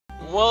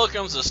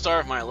Welcome to the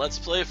start of my Let's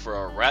Play for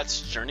A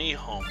Rat's Journey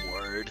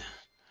Homeward.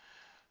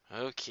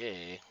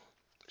 Okay.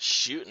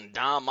 Shooting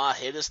down, my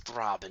head is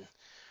throbbing.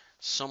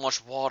 So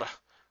much water.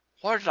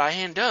 Where did I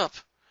end up?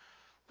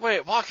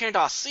 Wait, why can't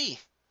I see?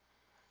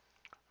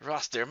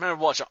 Rusty, remember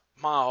what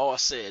my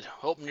horse said.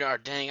 Open your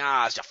dang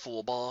eyes, you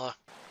fool boy.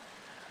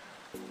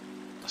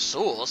 The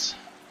source?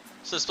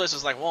 So this place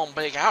was like one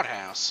big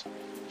outhouse.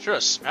 Sure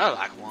it smelled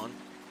like one.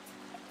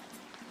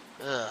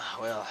 Ugh,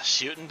 well,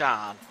 shooting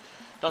down.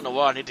 Don't know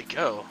where I need to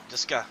go.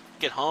 Just gotta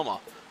get home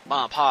or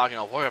Mom and Pa are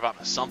gonna worry about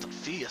me something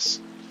fierce.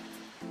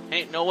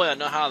 Ain't no way I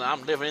know how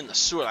I'm living in the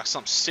sewer like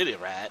some city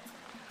rat.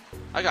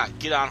 I gotta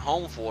get on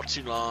home for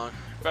too long.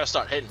 Better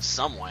start heading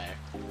somewhere.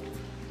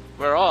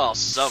 We're all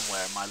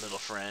somewhere, my little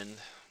friend.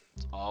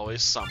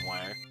 Always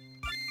somewhere.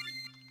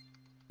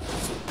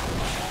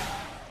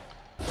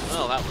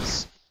 Well, that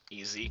was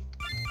easy.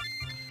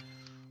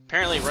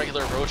 Apparently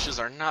regular roaches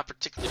are not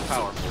particularly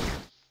powerful.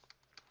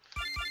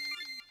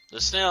 The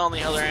snail, on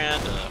the other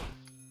hand,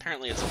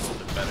 apparently it's a little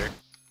bit better.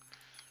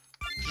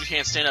 If you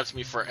can't stand up to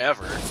me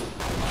forever,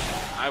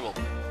 I will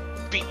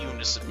beat you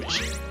into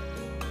submission.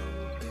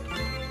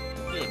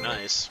 Ooh,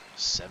 nice.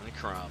 7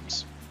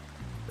 crumbs.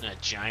 And a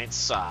giant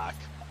sock.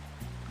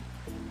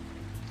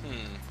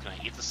 Can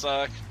I eat the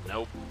sock?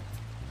 Nope.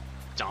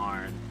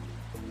 Darn.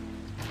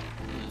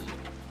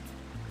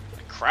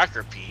 A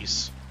cracker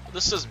piece?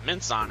 This says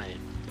mints on it.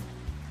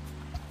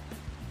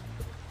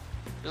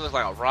 They look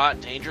like a raw,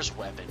 dangerous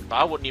weapon, but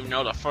I wouldn't even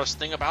know the first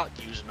thing about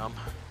using them.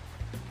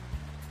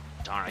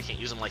 Darn, I can't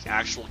use them like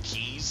actual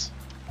keys.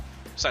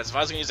 Besides, if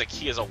I was going to use a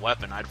key as a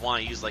weapon, I'd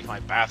want to use like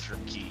my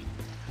bathroom key,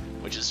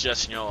 which is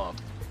just, you know, a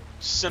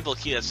simple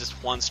key that's just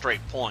one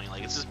straight point.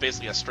 Like, it's just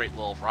basically a straight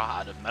little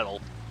rod of metal.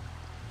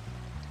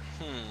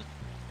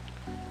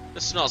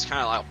 This smells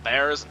kind of like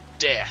bears and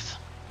death.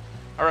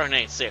 I reckon it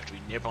ain't safe to be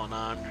nibbling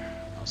on.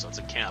 Oh, so it's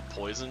a can of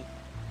poison.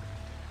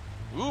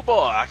 Ooh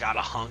boy, I got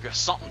a hunger.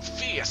 Something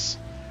fierce.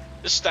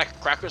 This stack of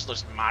crackers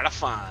looks mighty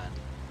fine.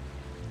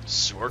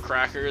 Sewer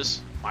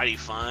crackers? Mighty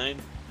fine?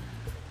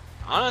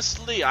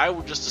 Honestly, I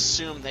would just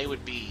assume they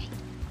would be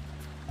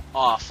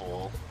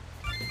awful.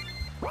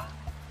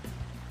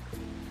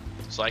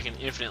 So I can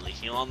infinitely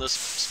heal on this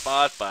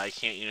spot, but I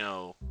can't, you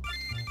know,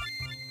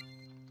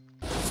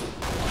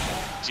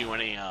 do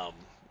any,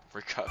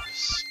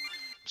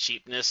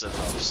 cheapness of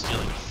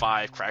stealing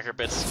 5 cracker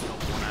bits, you know,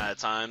 one at a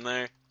time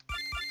there.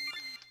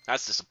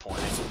 That's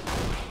disappointing.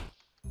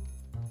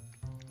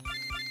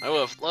 I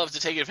would have loved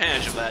to take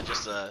advantage of that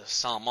just to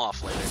sell them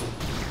off later.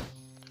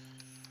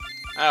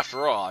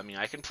 After all, I mean,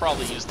 I can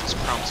probably use these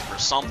crumbs for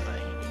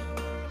something.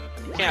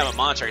 You can't have a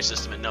monetary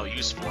system and no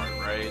use for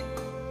it, right?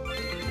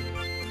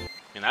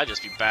 And that'd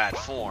just be bad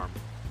form.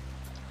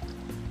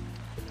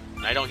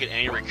 And I don't get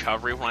any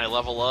recovery when I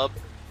level up.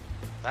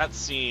 That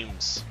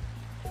seems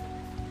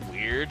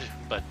weird,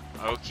 but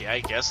okay,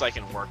 I guess I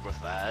can work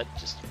with that.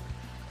 Just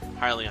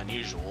highly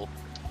unusual.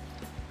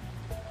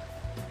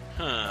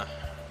 Huh.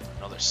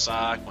 Another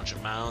sock, bunch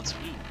of mounts.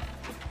 Ooh.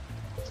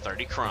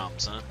 30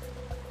 crumbs, huh?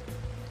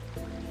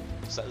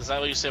 Is that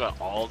what you say about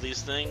all of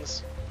these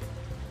things?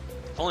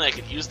 If only I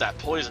could use that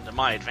poison to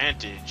my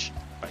advantage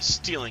by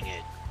stealing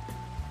it.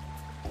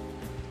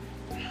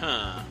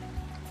 Huh.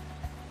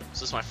 Is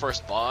this my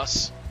first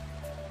boss?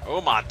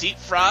 Oh, my deep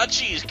fried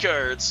cheese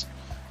curds!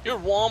 You're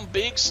one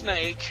big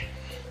snake.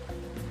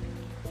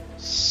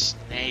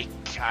 Snake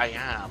I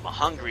am, a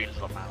hungry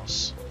little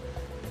mouse.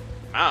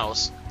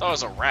 Mouse? Thought it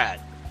was a rat.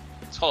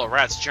 It's called A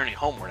Rat's Journey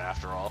Homeward,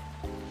 after all.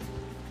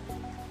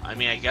 I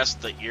mean, I guess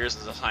the ears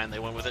and the time they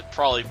went with it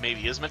probably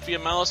maybe is meant to be a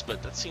mouse,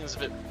 but that seems a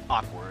bit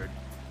awkward.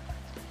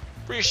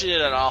 Appreciate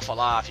it an awful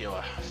lot if you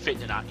were fit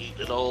to not eat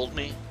little old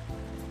me.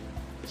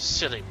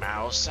 Silly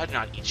mouse, I do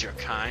not eat your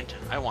kind.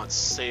 I want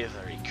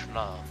savory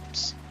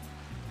crumbs.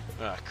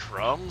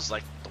 Crumbs?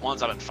 Like the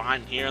ones I've been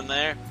finding here and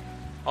there?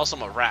 Also,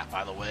 I'm a rat,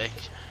 by the way.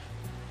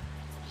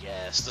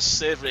 Yes, the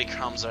savory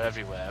crumbs are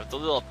everywhere. The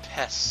little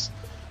pests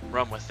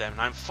run with them,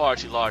 and I'm far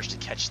too large to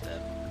catch them.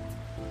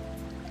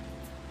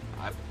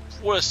 I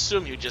would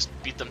assume you just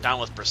beat them down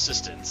with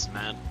persistence,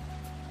 man.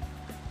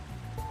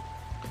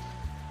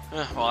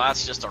 Well,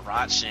 that's just a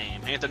right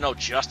shame. Ain't there no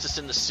justice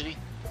in the city?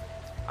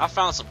 I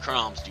found some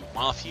crumbs. Do you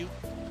want a few?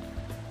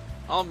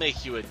 I'll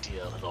make you a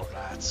deal, little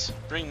rats.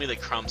 Bring me the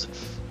crumbs and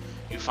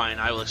you find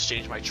I will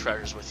exchange my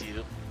treasures with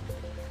you.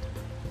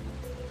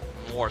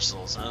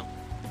 Morsels, huh?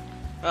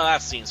 Well,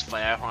 that seems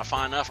fair. When I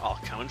find enough, I'll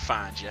come and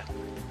find you.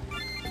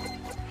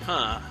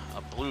 Huh,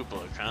 a blue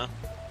book, huh?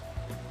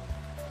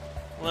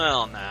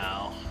 Well,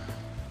 now.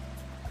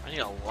 I need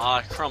a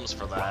lot of crumbs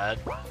for that.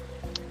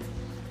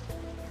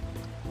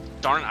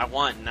 Darn it, I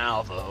want it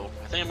now, though.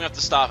 I think I'm gonna have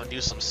to stop and do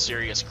some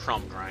serious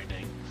crumb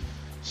grinding.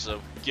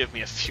 So, give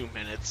me a few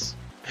minutes.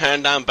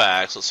 And I'm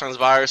back, so let's turn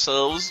by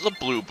ourselves the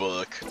blue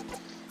book.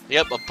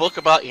 Yep, a book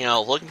about, you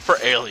know, looking for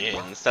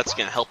aliens. That's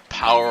gonna help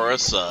power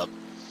us up.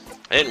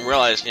 I didn't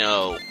realize, you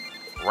know,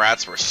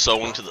 rats were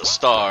soaring to the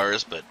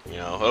stars, but, you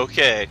know,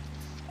 okay.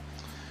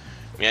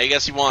 I mean, I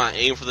guess you want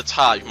to aim for the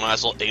top, you might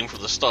as well aim for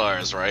the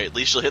stars, right? At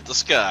least you'll hit the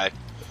sky.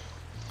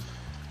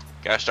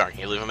 Gosh darn,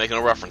 can't believe I'm making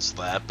a reference to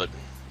that, but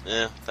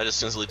that just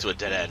seems to lead to a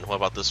dead end. What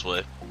about this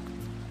way?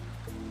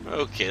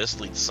 Okay, this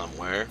leads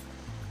somewhere.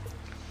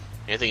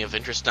 Anything of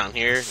interest down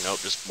here? Nope,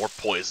 just more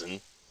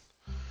poison.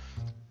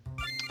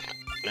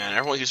 Man,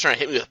 everyone keeps trying to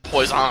hit me with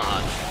poison.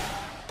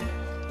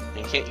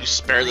 And can't you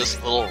spare this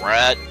little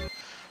rat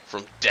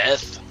from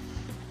death?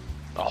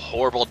 A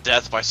horrible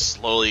death by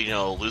slowly,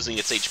 losing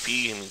its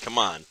HP? I mean, come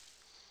on.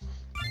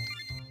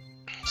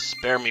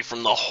 Spare me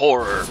from the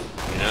horror,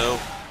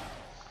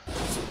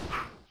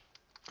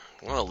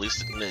 Well, at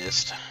least it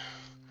missed.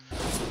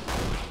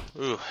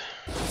 Ooh.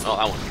 Oh,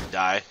 that one can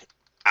die.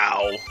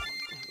 Ow.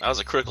 That was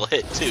a critical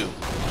hit, too.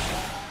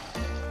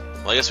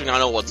 Well, I guess we now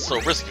know what's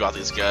so risky about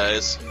these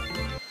guys.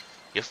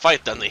 You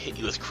fight them, they hit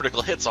you with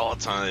critical hits all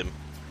the time.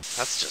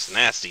 That's just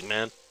nasty,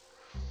 man.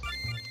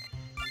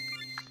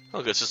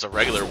 Look, it's just a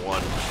regular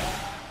one.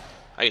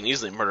 I can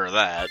easily murder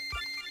that.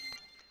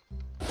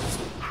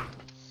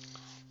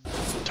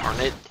 Darn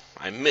it,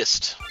 I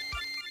missed.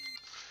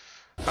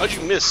 How'd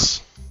you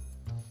miss?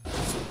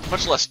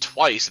 Much less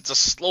twice, it's a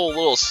slow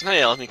little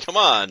snail, I mean, come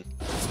on.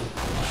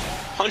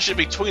 Punch it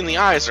between the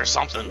eyes or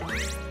something.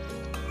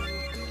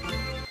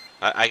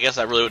 I guess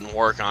that really wouldn't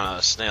work on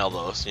a snail,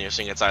 though, so you're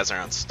seeing its eyes are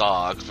on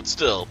stalks, but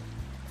still.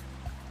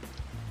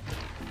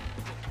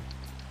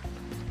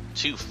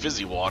 2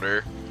 fizzy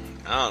water.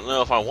 I don't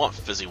know if I want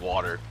fizzy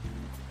water.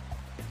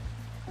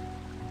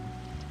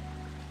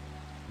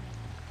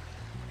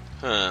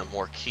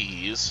 More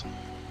keys.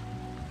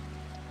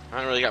 I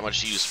don't really got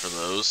much use for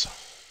those.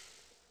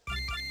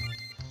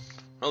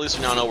 Well, at least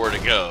we now know where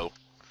to go.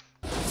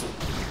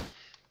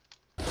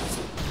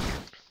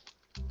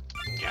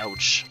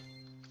 Ouch.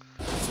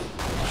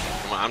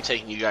 Come on, I'm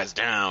taking you guys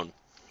down.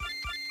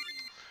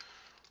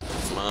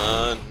 Come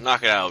on,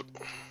 knock it out.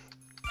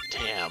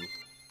 Damn.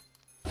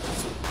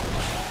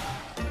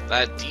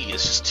 That D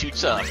is just too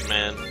tough,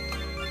 man.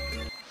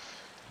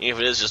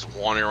 Even if it is just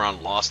wandering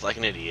around lost like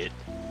an idiot.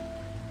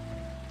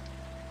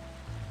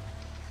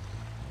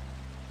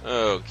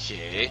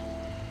 Okay.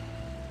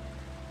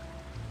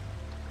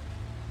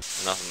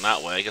 Nothing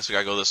that way. I guess we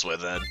gotta go this way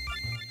then.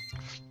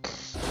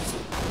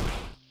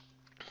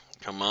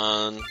 Come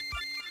on.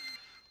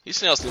 These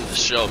snails need to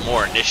show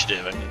more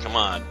initiative. I mean, come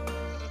on.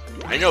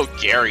 I know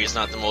Gary is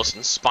not the most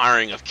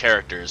inspiring of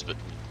characters, but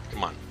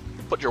come on.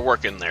 Put your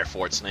work in there,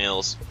 Fort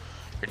Snails.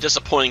 You're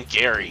disappointing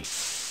Gary.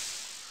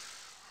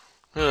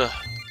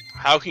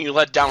 How can you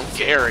let down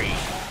Gary?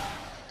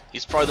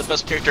 He's probably the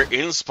best character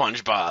in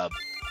SpongeBob.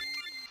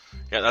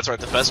 Yeah, that's right.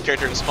 The best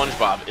character in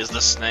SpongeBob is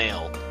the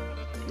snail.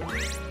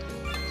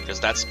 Because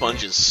that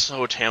sponge is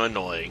so damn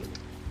annoying.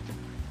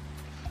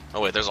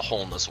 Oh wait, there's a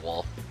hole in this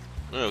wall.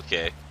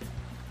 Okay.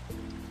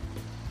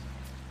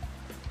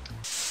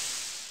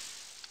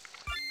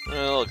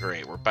 Well,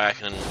 great. We're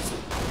back in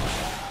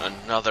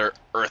another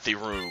earthy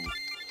room.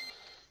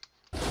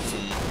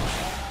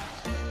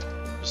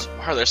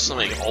 Why are there so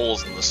many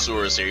holes in the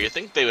sewers here? You'd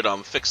think they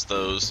would fix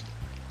those.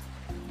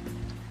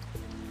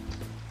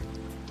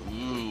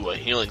 Ooh, a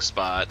healing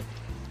spot.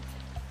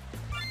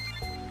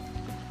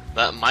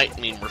 That might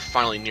mean we're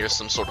finally near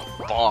some sort of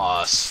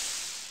boss.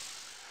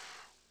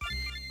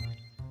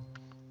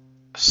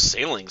 A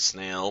sailing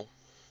snail?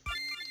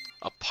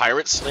 A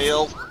pirate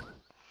snail?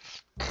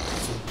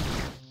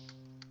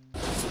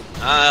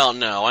 I don't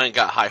know. I ain't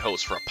got high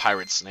hopes for a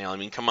pirate snail. I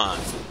mean, come on.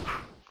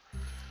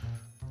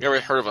 You ever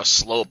heard of a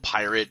slow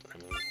pirate? I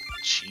mean,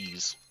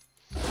 jeez.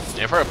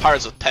 Yeah, I've heard of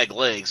pirates with peg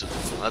legs.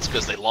 Well, that's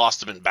because they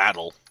lost them in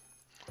battle.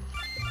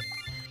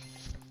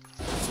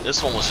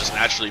 This one was just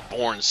naturally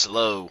born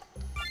slow.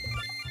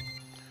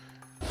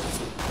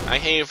 I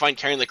can't even find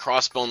carrying the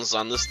crossbones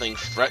on this thing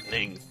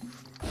threatening.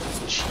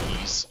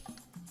 Jeez.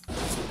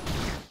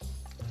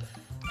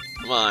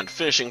 Come on,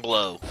 finishing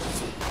blow.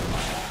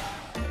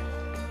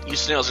 You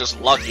snails are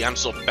just lucky I'm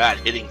so bad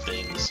hitting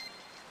things.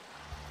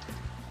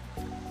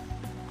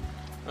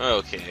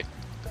 Okay.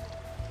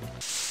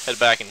 Head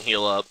back and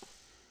heal up.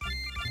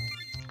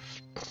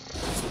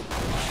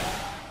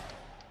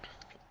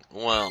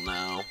 Well,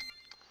 now.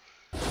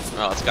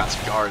 Oh, it's got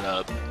some guard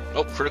up.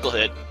 Oh, critical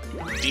hit.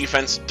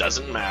 Defense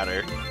doesn't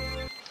matter.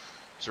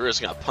 So we're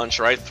just gonna punch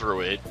right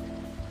through it.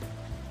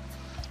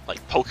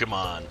 Like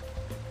Pokemon.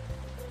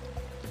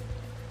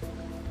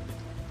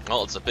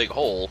 Well, it's a big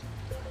hole.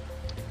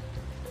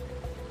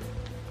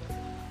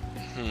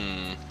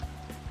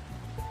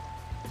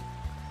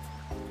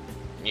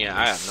 Yeah,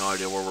 I have no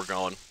idea where we're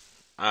going.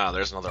 Ah,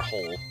 there's another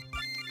hole.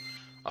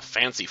 A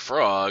fancy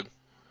frog.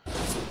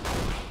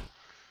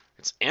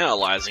 It's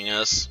analyzing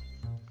us.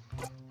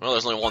 Well,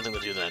 there's only one thing to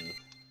do then.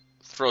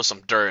 Throw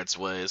some dirt its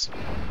ways.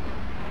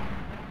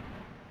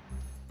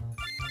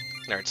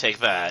 There, take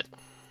that.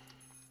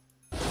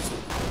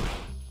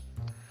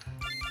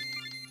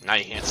 Now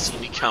you can't see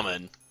me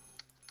coming.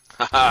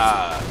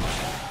 Haha!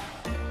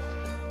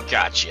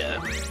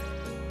 Gotcha.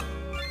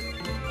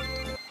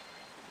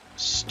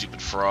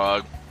 Stupid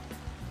frog.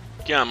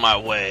 Get out of my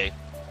way.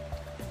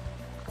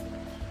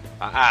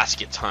 I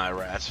ask you, Tiny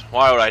Rat,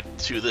 why would I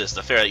do this,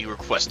 the favor that you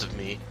request of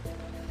me?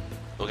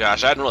 Oh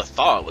gosh, I hadn't really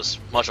thought it was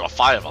much of a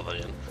fight other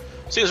than.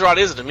 Seems right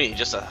isn't to me,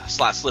 just a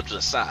slight slip to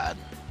the side.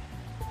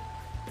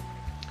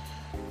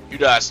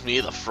 You'd ask me,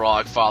 the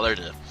frog father,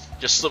 to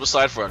just slip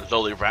aside for a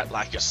lowly rat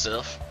like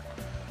yourself?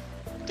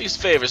 These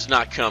favors do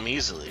not come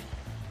easily.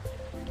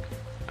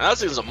 Now, that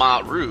seems a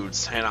mite rude,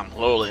 saying I'm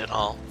lowly and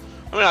all.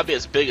 I may not be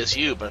as big as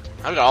you, but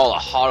I've got all the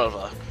heart of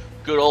a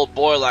good old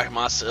boy like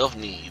myself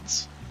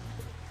needs.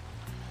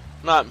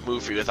 Not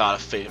move for you without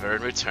a favor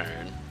in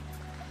return.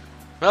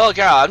 Well,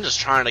 God, I'm just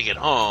trying to get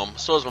home.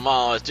 So as my mom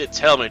always did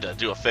tell me to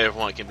do a favor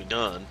when it can be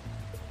done.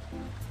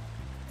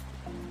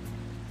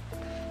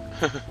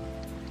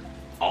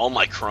 All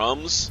my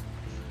crumbs?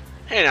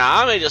 Hey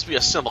now, I may just be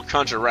a simple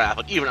country rat,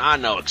 but even I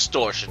know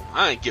extortion.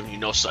 I ain't giving you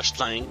no such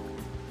thing.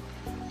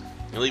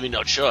 You leave me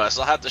no choice.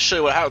 I'll have to show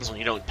you what happens when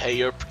you don't pay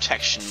your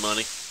protection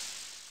money.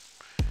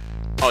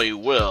 Oh, you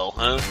will,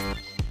 huh?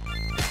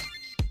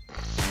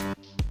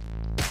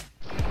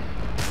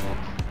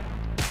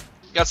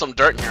 Got some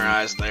dirt in your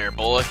eyes there,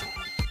 boy.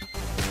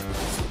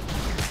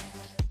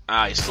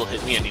 Ah, you still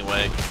hit me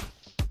anyway.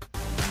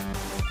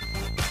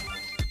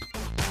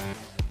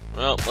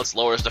 Well, let's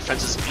lower his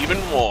defenses even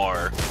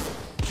more.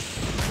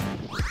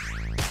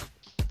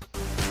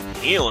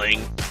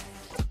 Healing?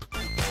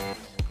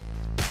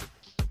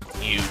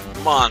 You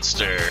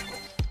monster.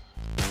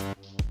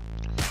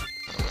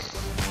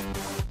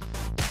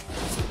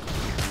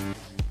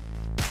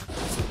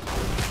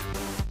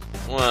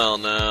 Well,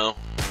 no.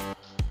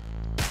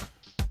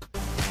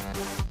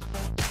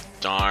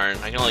 Darn,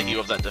 I can only keep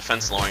up that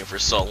defense lowering for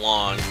so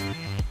long.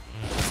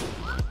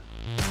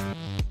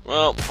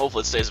 Well,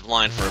 hopefully it stays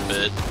blind for a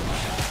bit.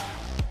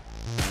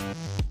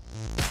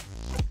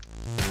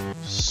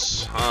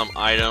 Some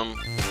item.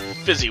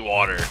 Fizzy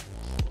water.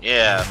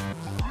 Yeah.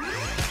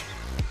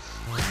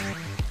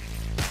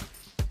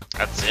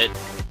 That's it.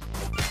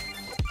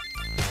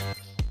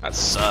 That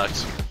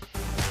sucked.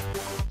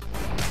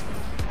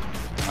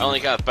 I only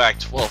got back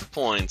 12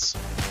 points.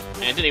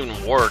 And it didn't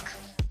even work.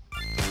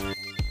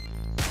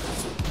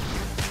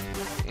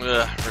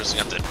 Ugh, we're just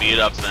gonna have to beat it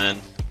up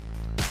then.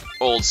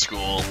 Old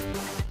school.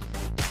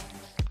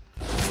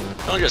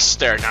 Don't just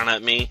stare down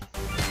at me.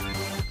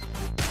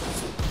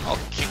 I'll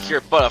kick your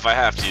butt if I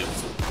have to.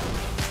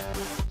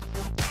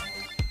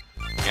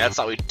 Yeah, that's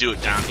how we do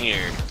it down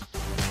here.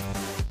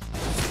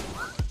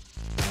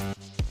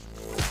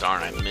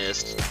 Darn, I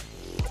missed.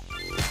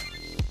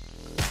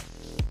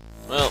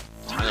 Well,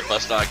 time to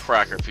bust out a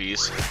cracker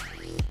piece.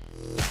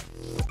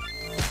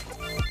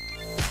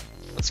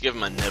 Let's give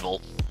him a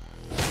nibble.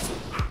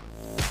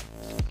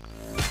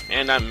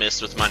 And I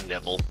missed with my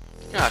nibble.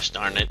 Gosh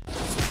darn it.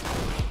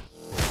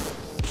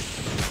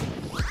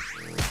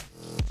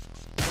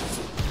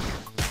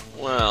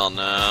 Well,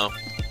 no.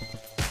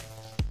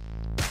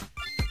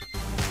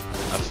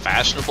 A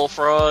fashionable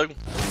frog?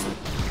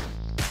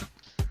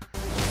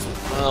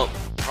 Well,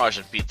 probably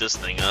should beat this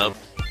thing up.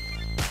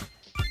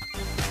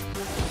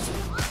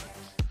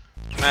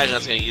 Imagine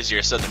that's gonna be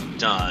easier said than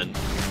done.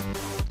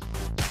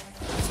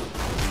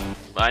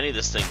 But I need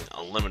this thing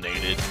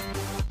eliminated.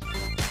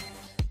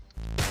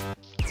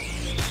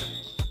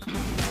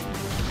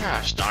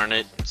 Gosh darn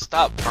it.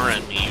 Stop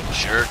burning me, you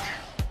jerk.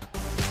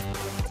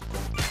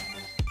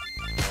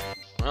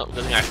 Well,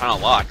 good thing I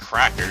found a lot of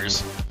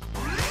crackers.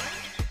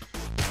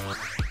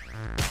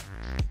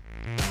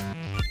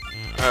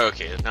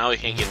 Okay, now we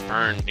can't get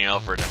burned, you know,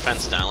 for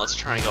defense down. Let's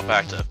try and go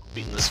back to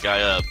beating this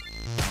guy up.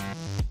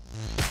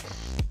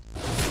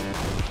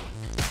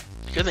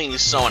 Good thing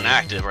he's so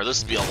inactive, or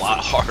this would be a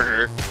lot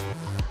harder.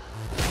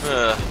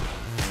 I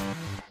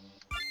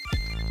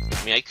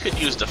mean, I could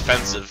use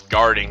defensive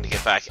guarding to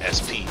get back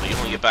SP, but you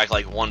only get back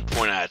like 1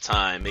 point at a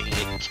time, making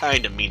it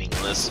kind of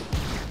meaningless.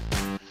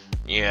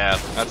 Yeah,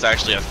 that's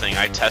actually a thing.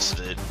 I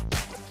tested it.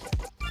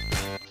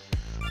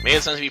 Made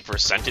it sound to be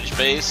percentage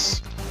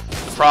based.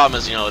 The problem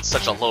is, you know, it's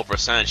such a low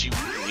percentage, you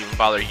wouldn't even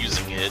bother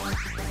using it.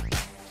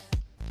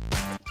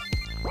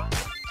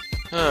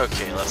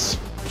 Okay, let's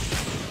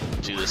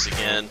do this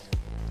again.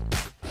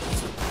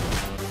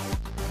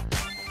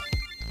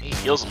 He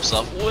heals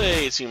himself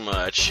way too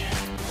much.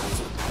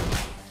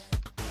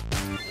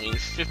 I mean,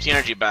 50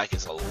 energy back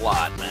is a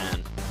lot,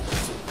 man.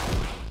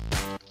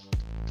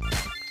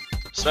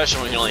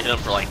 Especially when you only hit him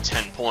for like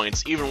 10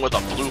 points, even with a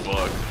blue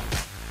book.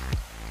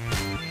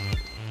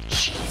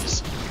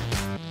 Jeez.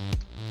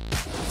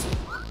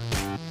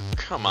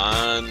 Come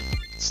on.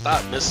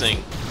 Stop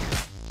missing.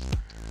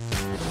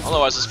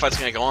 Otherwise this fight's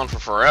gonna go on for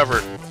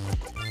forever.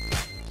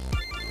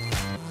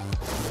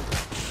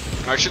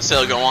 Or I should say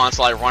it'll go on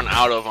until I run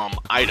out of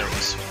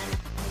items.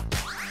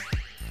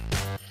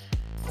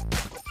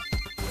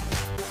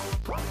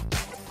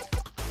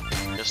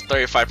 Just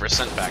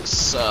 35% back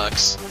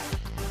sucks.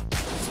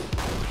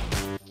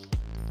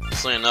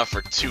 It's only enough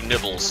for 2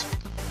 nibbles.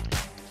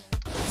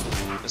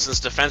 And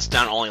since defense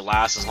down only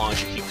lasts as long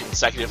as you keep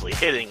consecutively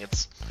hitting,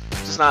 it's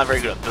just not a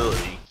very good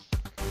ability.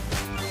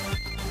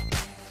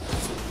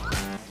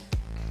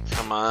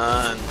 Come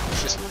on,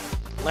 just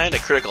land a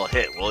critical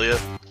hit, will you?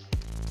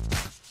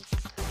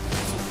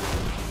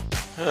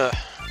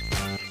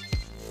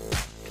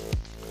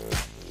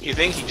 You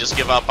think he'd just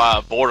give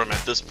up boredom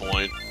at this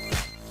point.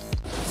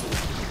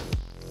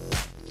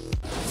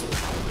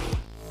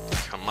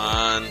 Come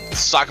on,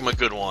 sock him a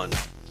good one.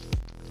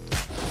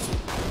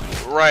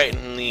 Right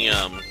in the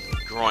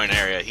groin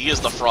area. He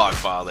is the frog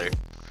father.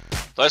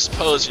 But I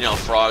suppose, you know,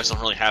 frogs don't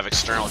really have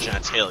external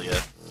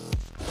genitalia.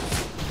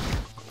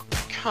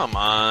 Come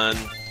on.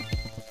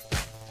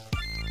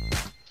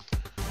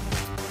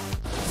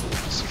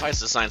 This fight's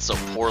designed so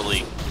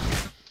poorly.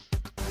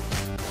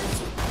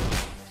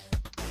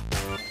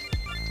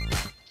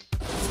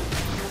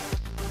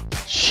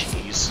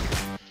 Jeez.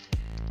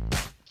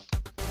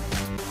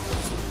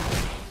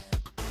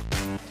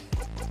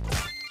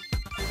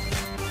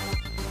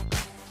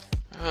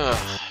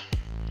 Ugh.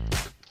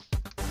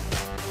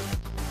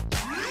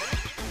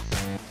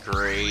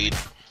 Great.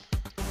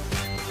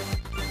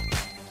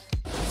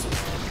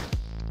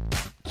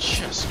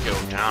 Just go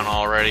down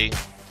already.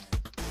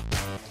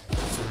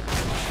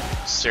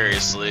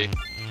 Seriously.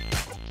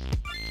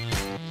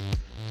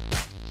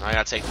 I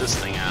gotta take this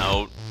thing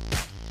out.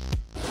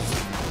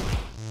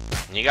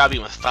 And you gotta be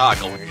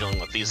methodical when you're dealing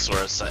with these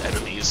sorts of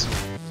enemies.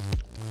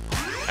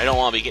 I don't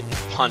want to be getting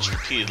punched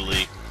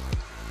repeatedly.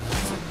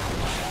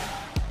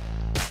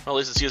 Well, at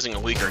least it's using a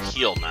weaker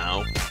heal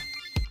now.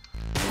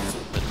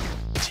 But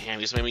damn,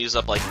 you just made me use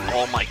up like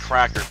all my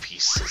cracker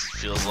pieces, it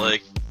feels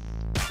like.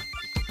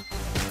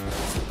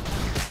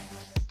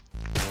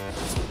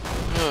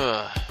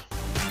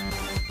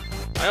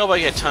 I hope I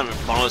get a ton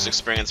of bonus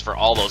experience for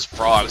all those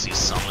frogs he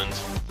summoned.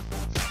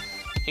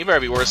 He better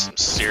be worth some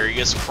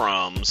serious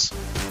crumbs.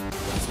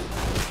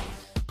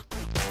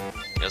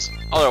 Because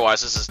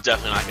otherwise this is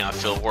definitely not gonna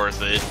feel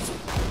worth it.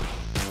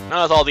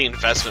 Not with all the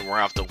investment we're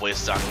gonna have to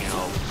waste on, you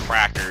know,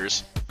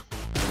 crackers.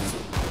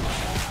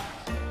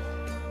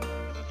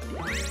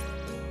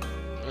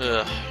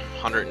 Ugh,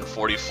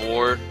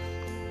 144. I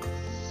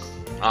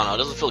don't know, it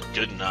doesn't feel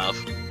good enough.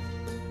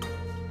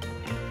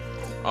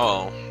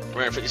 Oh,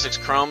 356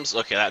 crumbs?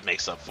 Okay, that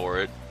makes up for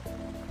it.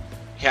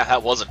 Yeah,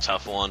 that was a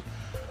tough one.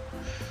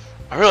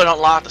 I really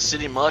don't like the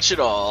city much at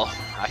all.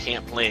 I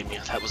can't blame you,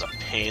 that was a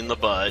pain in the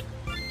butt.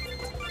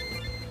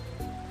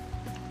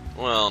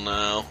 Well,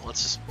 no,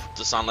 let's just put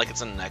this on like it's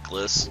a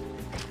necklace.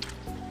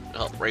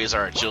 It'll help raise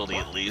our agility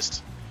at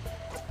least.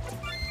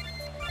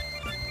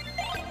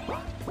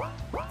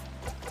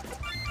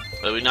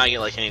 But we not get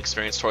like any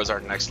experience towards our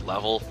next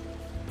level?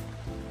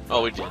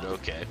 Oh, we did,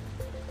 okay.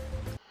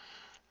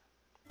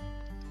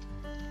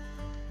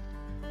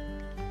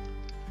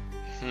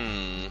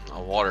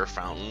 A water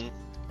fountain.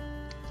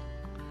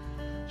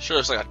 Sure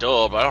looks like a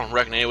door, but I don't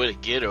reckon any way to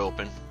get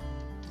open.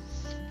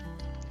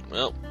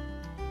 Well,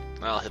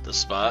 I'll hit the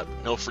spot.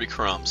 No free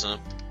crumbs, huh?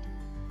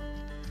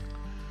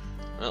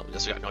 Well,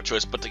 guess we got no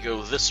choice but to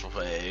go this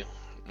way.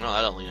 No,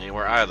 that don't lead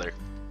anywhere either.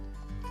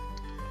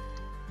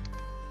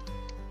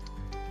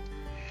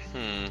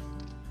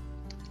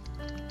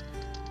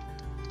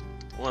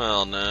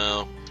 Well,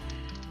 no.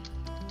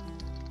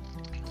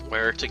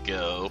 Where to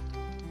go?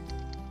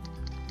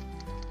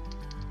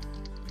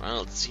 I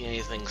don't see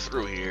anything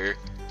through here.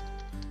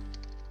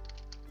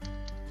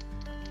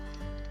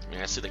 I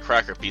mean, I see the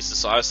cracker pieces,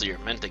 so obviously you're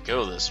meant to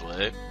go this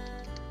way.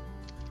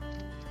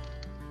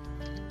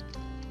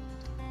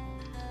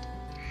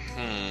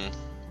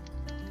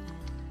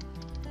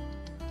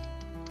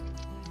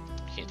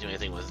 Can't do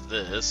anything with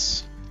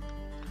this.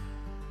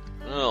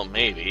 Well,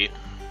 maybe.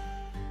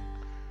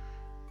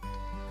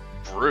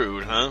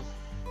 Brood, huh?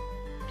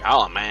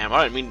 Oh, man,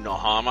 I didn't mean no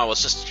harm. I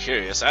was just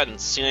curious. I hadn't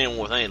seen anyone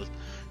with any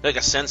like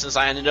a sense since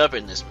I ended up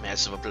in this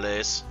mess of a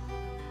place.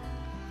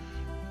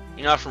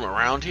 You're not from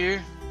around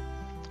here?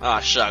 Ah,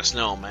 shucks,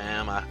 no,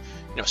 ma'am.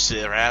 You know,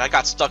 silly rat. I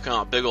got stuck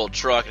on a big old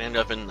truck and ended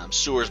up in them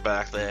sewers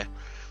back there,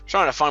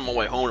 trying to find my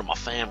way home to my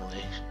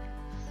family.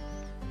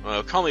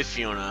 Well, call me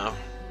Fiona.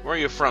 Where are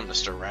you from,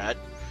 Mr. Rat?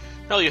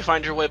 How will you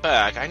find your way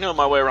back? I know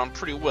my way around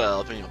pretty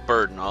well, being a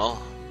bird and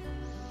all.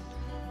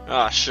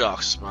 Ah,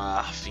 shucks,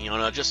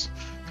 Fiona. Just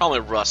call me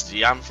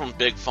Rusty. I'm from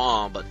Big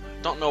Farm, but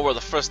don't know where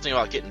the first thing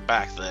about getting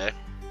back there.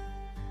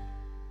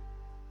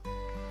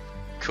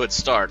 Good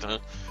start, huh?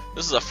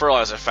 This is a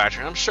fertilizer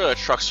factory, and I'm sure the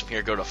trucks from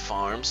here go to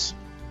farms.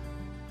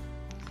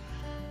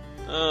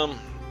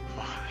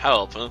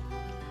 Help, huh?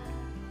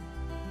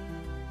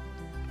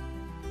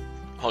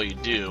 Oh, you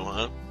do,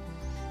 huh?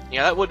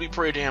 Yeah, that would be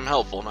pretty damn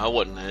helpful, now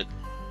wouldn't it?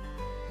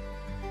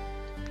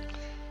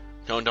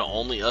 Going to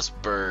only us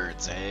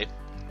birds, eh?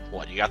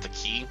 What, you got the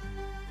key?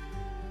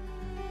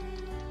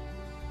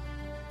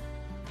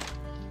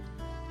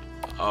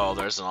 Oh,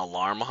 there's an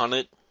alarm on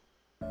it?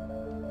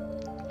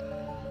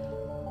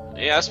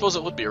 Yeah, I suppose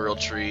it would be a real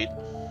treat.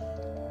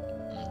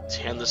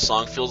 Damn, this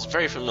song feels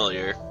very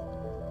familiar.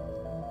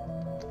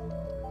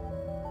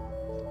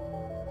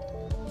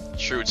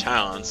 True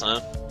talents, huh?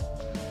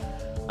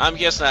 I'm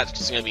guessing that's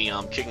just gonna be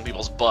kicking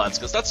people's butts,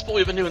 because that's what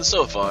we've been doing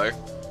so far.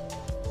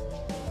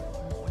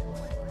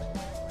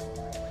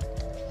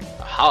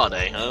 A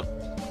holiday, huh?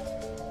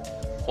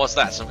 What's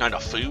that, some kind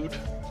of food?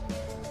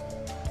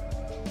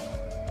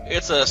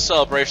 It's a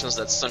celebration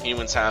that some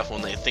humans have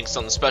when they think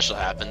something special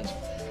happened.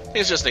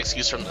 It's just an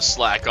excuse for him to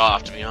slack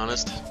off, to be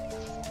honest.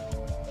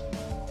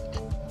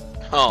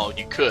 Oh,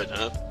 you could,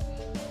 huh?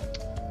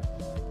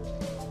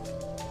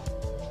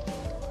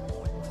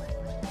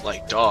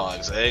 Like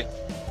dogs, eh?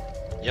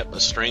 Yep, a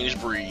strange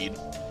breed.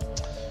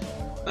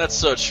 That's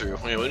so true.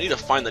 I mean, we need to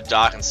find the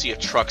dock and see if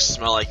trucks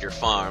smell like your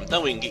farm.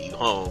 Then we can get you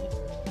home.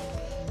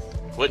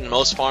 Wouldn't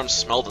most farms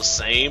smell the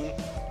same?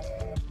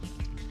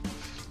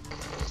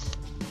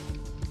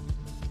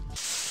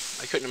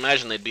 I couldn't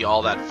imagine they'd be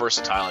all that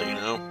versatile, you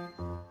know?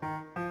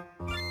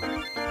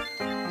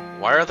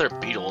 Why are there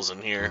beetles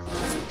in here?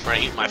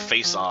 Trying to eat my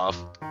face off.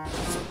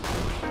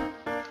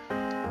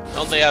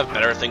 Don't they have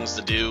better things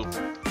to do?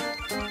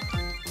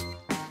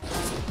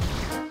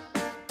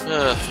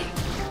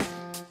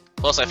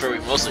 Plus, I figure we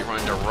mostly run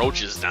into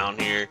roaches down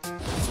here.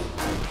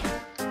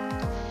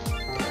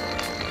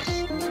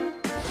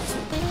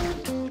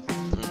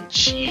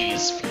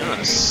 Jeez,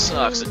 Fiona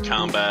sucks at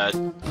combat.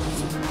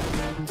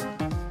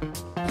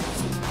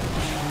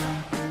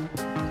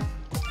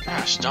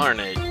 Gosh darn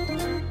it.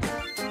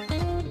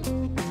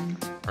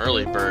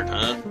 Early bird,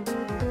 huh?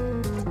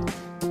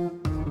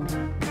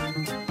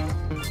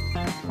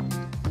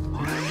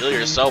 Heal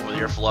yourself with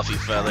your fluffy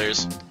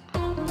feathers.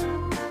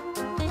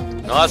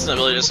 No, that's not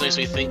really, just makes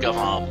me think of,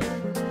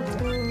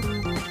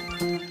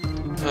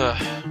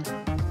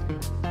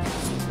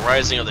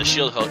 Rising of the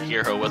Shield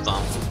Hero with,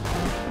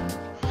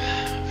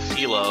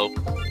 Philo.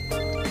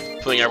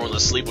 Putting everyone to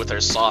sleep with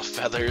their soft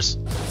feathers.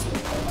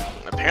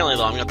 Apparently,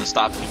 though, I'm gonna have to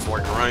stop any more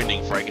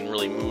grinding before I can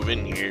really move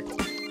in here.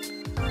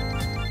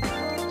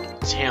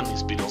 Damn,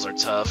 these beetles are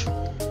tough.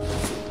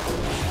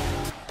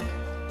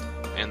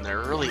 And they're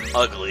really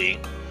ugly.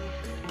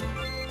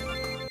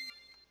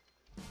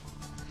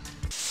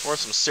 Or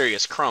some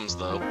serious crumbs,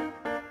 though.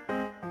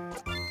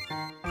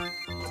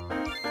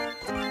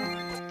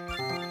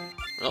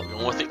 Well,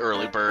 going with the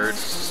early bird.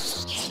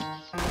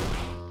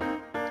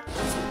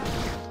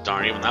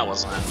 Darn, even that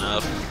wasn't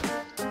enough.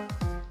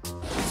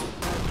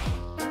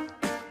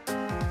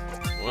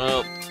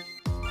 Well,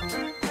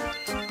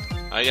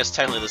 I guess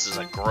technically this is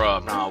a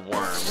grub, not a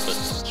worm, but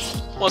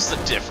what's the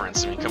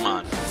difference? I mean, come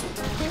on.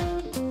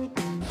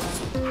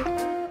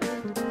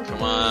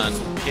 Come on,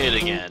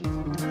 hit again.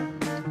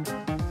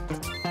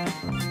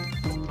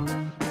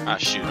 Ah,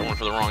 shoot, I went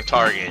for the wrong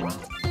target.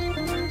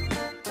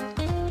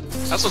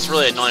 That's what's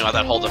really annoying about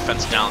that whole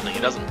defense down thing.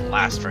 It doesn't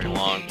last very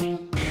long.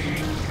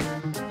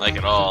 Like,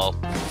 at all.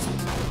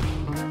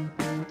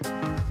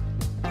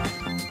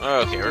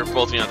 Okay, we're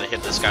both gonna have to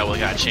hit this guy while we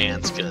got a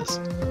chance, because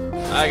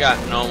I got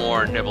no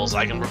more nibbles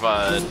I can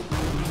provide.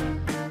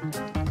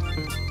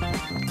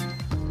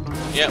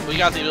 Yeah, we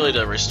got the ability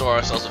to restore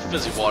ourselves with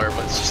fizzy water,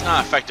 but it's just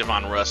not effective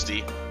on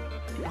Rusty.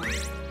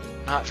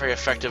 Not very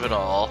effective at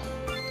all.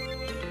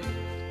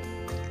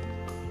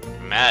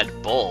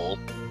 Mad Bull?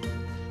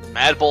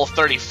 Mad Bull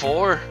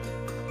 34?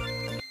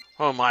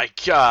 Oh my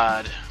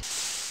god.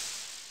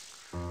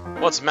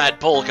 What's Mad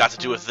Bull got to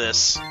do with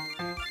this?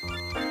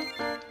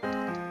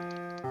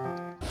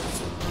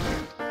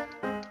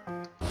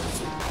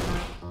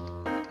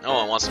 No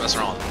one wants to mess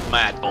around with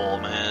Mad Bull,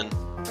 man.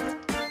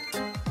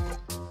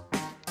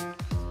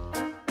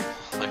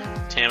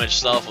 Like, damage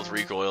self with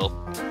recoil.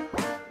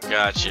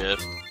 Gotcha.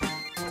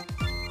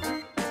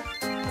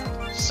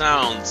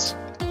 Sounds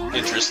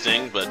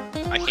interesting, but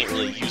I can't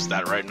really use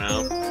that right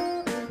now.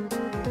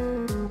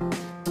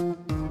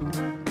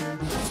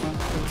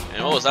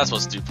 And what was that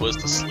supposed to do? Put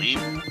us to sleep?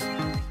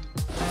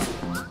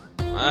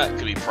 That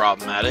could be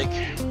problematic.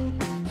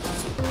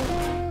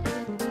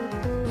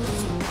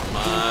 Come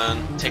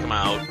on, take him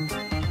out.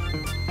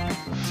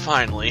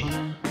 Finally.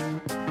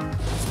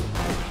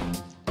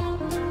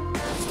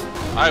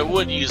 I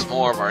would use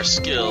more of our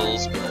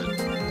skills, but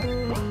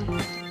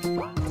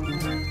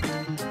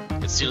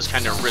it seems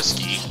kind of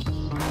risky.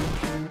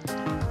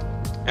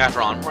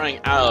 After all, I'm running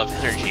out of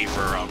energy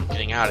for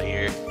getting out of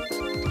here.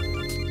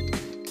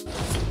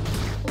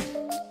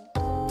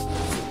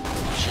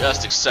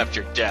 Just accept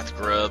your death,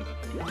 grub.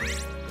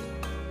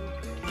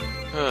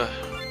 I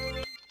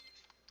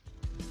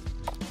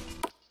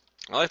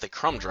like the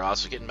crumb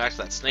drops, but getting back to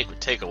that snake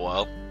would take a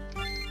while.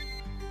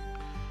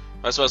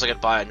 I suppose I could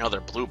buy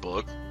another blue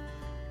book.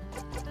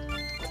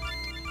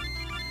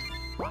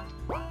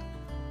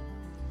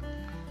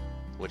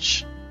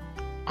 Which,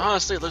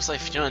 honestly, it looks like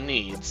Fiona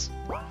needs.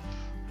 I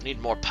need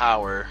more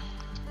power.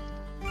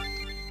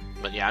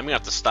 But yeah, I'm gonna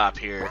have to stop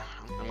here.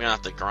 I'm gonna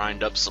have to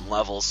grind up some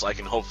levels so I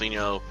can hopefully, you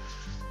know,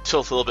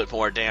 tilt a little bit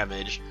more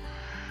damage.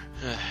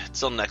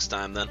 Till next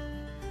time, then.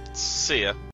 See ya.